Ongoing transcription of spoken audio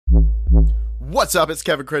What's up? It's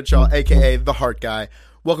Kevin Crenshaw, aka The Heart Guy.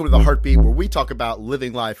 Welcome to The Heartbeat, where we talk about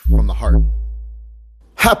living life from the heart.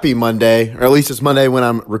 Happy Monday, or at least it's Monday when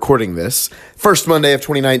I'm recording this. First Monday of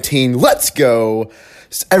 2019. Let's go.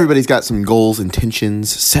 Everybody's got some goals, intentions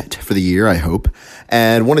set for the year, I hope.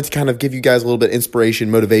 And wanted to kind of give you guys a little bit of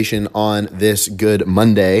inspiration, motivation on this good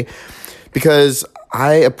Monday. Because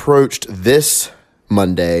I approached this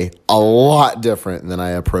Monday a lot different than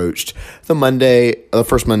I approached the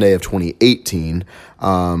first Monday of 2018.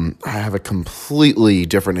 I have a completely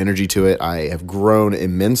different energy to it. I have grown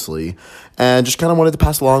immensely and just kind of wanted to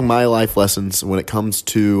pass along my life lessons when it comes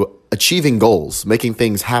to achieving goals, making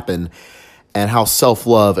things happen, and how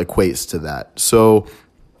self-love equates to that. So,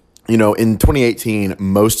 in 2018,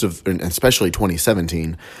 especially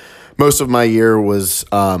 2017, most of my year was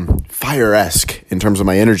fire-esque in terms of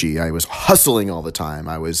my energy. I was hustling all the time.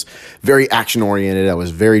 I was very action-oriented. I was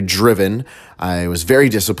very driven. I was very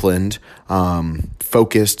disciplined,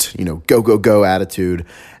 focused, go attitude,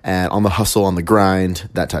 and on the hustle, on the grind,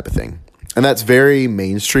 that type of thing. And that's very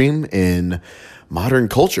mainstream in modern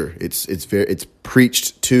culture. It's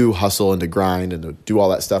preached to hustle and to grind and to do all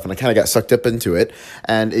that stuff. And I kind of got sucked up into it.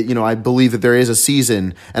 And, I believe that there is a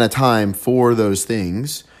season and a time for those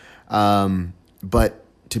things. But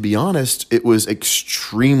to be honest, it was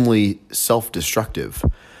extremely self-destructive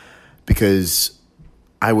because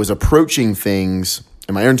I was approaching things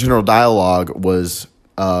and my internal dialogue was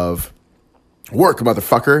of work,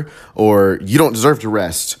 motherfucker, or you don't deserve to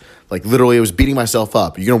rest. Like literally I was beating myself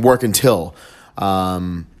up. You're going to work until,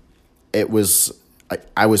 I was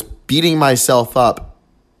beating myself up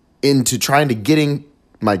into trying to getting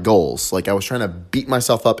my goals. Like I was trying to beat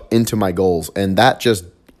myself up into my goals, and that just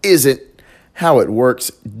isn't how it works.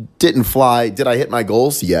 Didn't fly. Did I hit my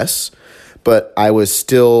goals? Yes. But I was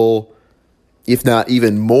still, if not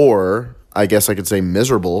even more, I guess I could say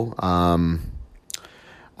miserable. I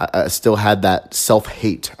still had that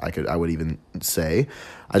self-hate, I would even say.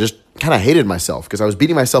 I just kind of hated myself because I was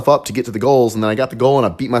beating myself up to get to the goals, and then I got the goal and I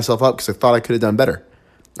beat myself up because I thought I could have done better,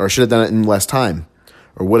 or I should have done it in less time,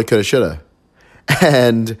 or woulda, coulda, shoulda.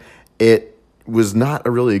 And it was not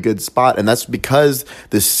a really good spot, and that's because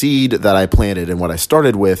the seed that I planted and what I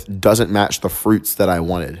started with doesn't match the fruits that I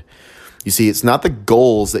wanted. You see, it's not the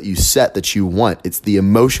goals that you set that you want, it's the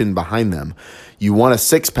emotion behind them. You want a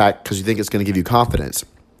six-pack because you think it's going to give you confidence.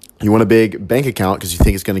 You want a big bank account because you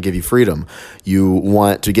think it's going to give you freedom. You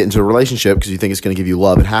want to get into a relationship because you think it's going to give you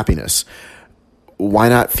love and happiness. Why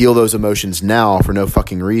not feel those emotions now for no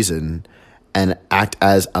fucking reason and act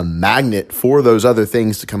as a magnet for those other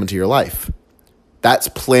things to come into your life? That's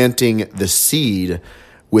planting the seed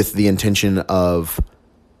with the intention of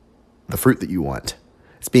the fruit that you want.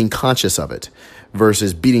 It's being conscious of it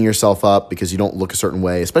versus beating yourself up because you don't look a certain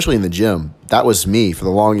way, especially in the gym. That was me for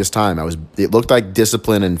the longest time. It looked like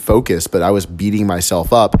discipline and focus, but I was beating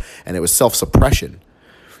myself up, and it was self-suppression.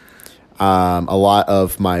 A lot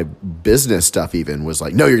of my business stuff even was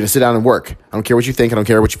like, no, you're going to sit down and work. I don't care what you think. I don't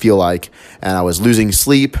care what you feel like. And I was losing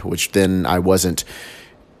sleep, which then I wasn't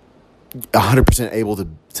 100% able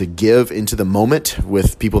to give into the moment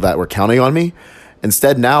with people that were counting on me.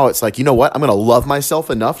 Instead, now it's like, you know what? I'm going to love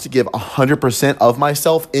myself enough to give 100% of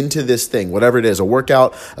myself into this thing, whatever it is, a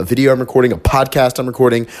workout, a video I'm recording, a podcast I'm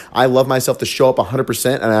recording. I love myself to show up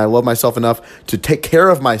 100%, and I love myself enough to take care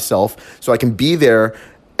of myself so I can be there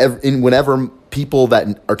whenever people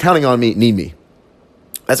that are counting on me need me.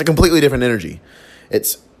 That's a completely different energy.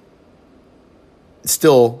 It's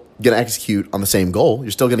still going to execute on the same goal.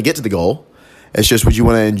 You're still going to get to the goal. It's just, would you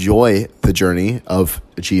want to enjoy the journey of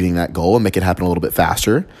achieving that goal and make it happen a little bit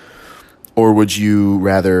faster? Or would you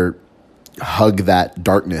rather hug that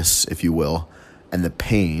darkness, if you will, and the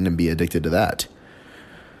pain and be addicted to that?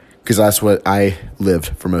 Because that's what I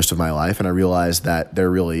lived for most of my life. And I realized that there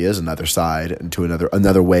really is another side and to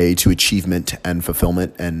another way to achievement and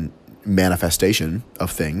fulfillment and manifestation of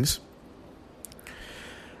things.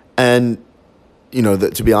 And,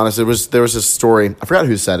 to be honest, there was this story, I forgot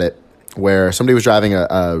who said it, where somebody was driving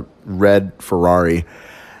a red Ferrari,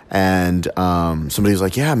 and somebody was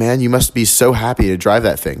like, yeah, man, you must be so happy to drive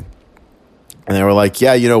that thing. And they were like,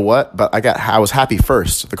 yeah, you know what? But I was happy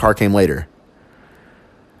first. The car came later.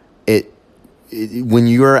 When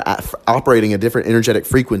you're operating a different energetic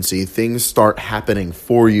frequency, things start happening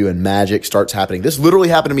for you and magic starts happening. This literally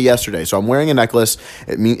happened to me yesterday. So I'm wearing a necklace.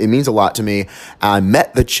 It means a lot to me. I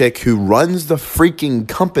met the chick who runs the freaking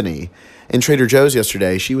company in Trader Joe's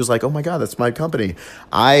yesterday. She was like, oh my God, that's my company.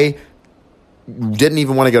 I didn't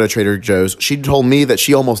even want to go to Trader Joe's. She told me that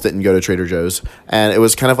she almost didn't go to Trader Joe's. And it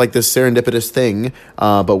was kind of like this serendipitous thing.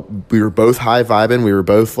 But we were both high vibing. We were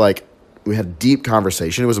both like We had a deep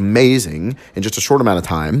conversation. It was amazing in just a short amount of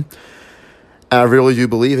time. And I really do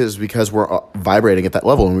believe it is because we're vibrating at that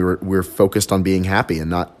level, and we're focused on being happy and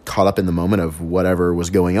not caught up in the moment of whatever was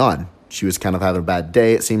going on. She was kind of having a bad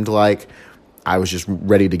day, it seemed like. I was just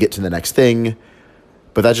ready to get to the next thing.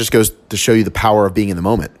 But that just goes to show you the power of being in the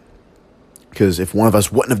moment. Because if one of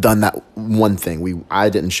us wouldn't have done that one thing, I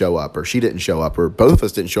didn't show up, or she didn't show up, or both of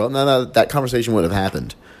us didn't show up, that conversation wouldn't have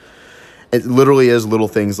happened. It literally is little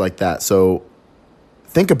things like that. So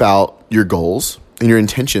think about your goals and your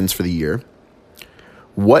intentions for the year.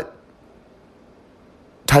 What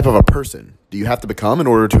type of a person do you have to become in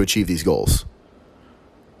order to achieve these goals?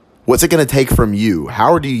 What's it going to take from you?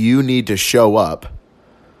 How do you need to show up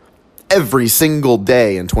every single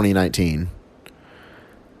day in 2019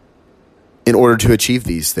 in order to achieve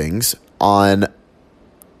these things on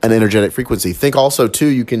an energetic frequency? Think also, too,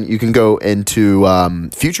 you can go into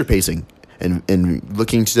future pacing and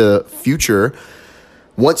looking to the future.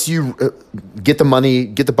 Once you get the money,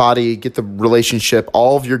 get the body, get the relationship,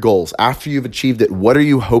 all of your goals, after you've achieved it, what are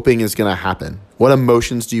you hoping is going to happen? What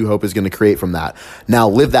emotions do you hope is going to create from that? Now,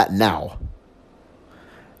 live that now.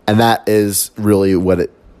 And that is really what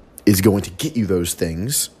it is going to get you those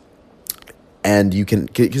things. And you can,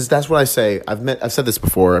 because that's what I say. I've said this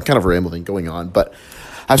before. I'm kind of rambling, going on, but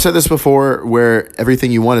I've said this before, where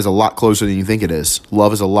everything you want is a lot closer than you think it is.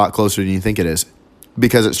 Love is a lot closer than you think it is.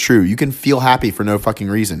 Because it's true. You can feel happy for no fucking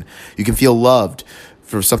reason. You can feel loved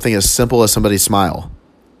for something as simple as somebody's smile.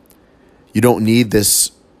 You don't need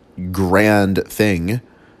this grand thing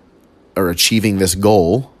or achieving this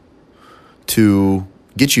goal to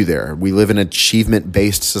get you there. We live in an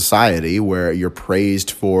achievement-based society where you're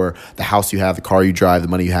praised for the house you have, the car you drive, the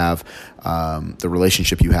money you have, the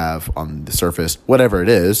relationship you have on the surface, whatever it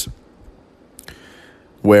is,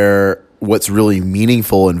 where what's really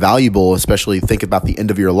meaningful and valuable, especially think about the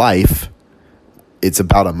end of your life, it's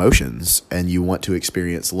about emotions, and you want to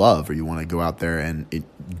experience love, or you want to go out there and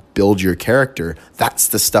build your character. That's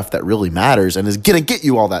the stuff that really matters and is going to get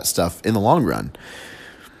you all that stuff in the long run.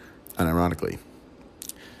 Unironically.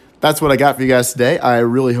 That's what I got for you guys today. I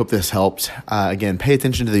really hope this helped. Again, pay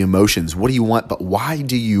attention to the emotions. What do you want, but why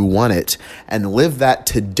do you want it? And live that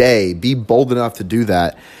today. Be bold enough to do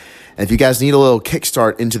that. And if you guys need a little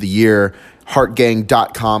kickstart into the year,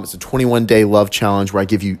 heartgang.com. It's a 21-day love challenge where I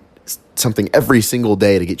give you something every single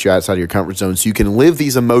day to get you outside of your comfort zone so you can live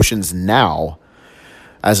these emotions now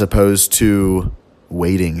as opposed to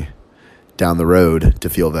waiting down the road to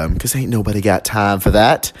feel them, because ain't nobody got time for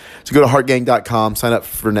that. So go to heartgang.com, sign up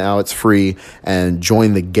for now. It's free, and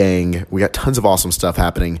join the gang. We got tons of awesome stuff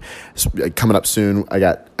happening. Coming up soon, I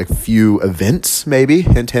got a few events, maybe,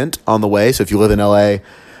 hint, on the way. So if you live in LA,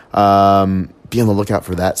 be on the lookout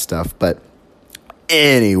for that stuff. But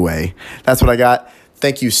anyway, that's what I got.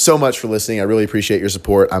 Thank you so much for listening. I really appreciate your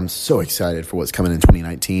support. I'm so excited for what's coming in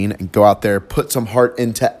 2019. And go out there, put some heart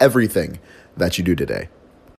into everything that you do today.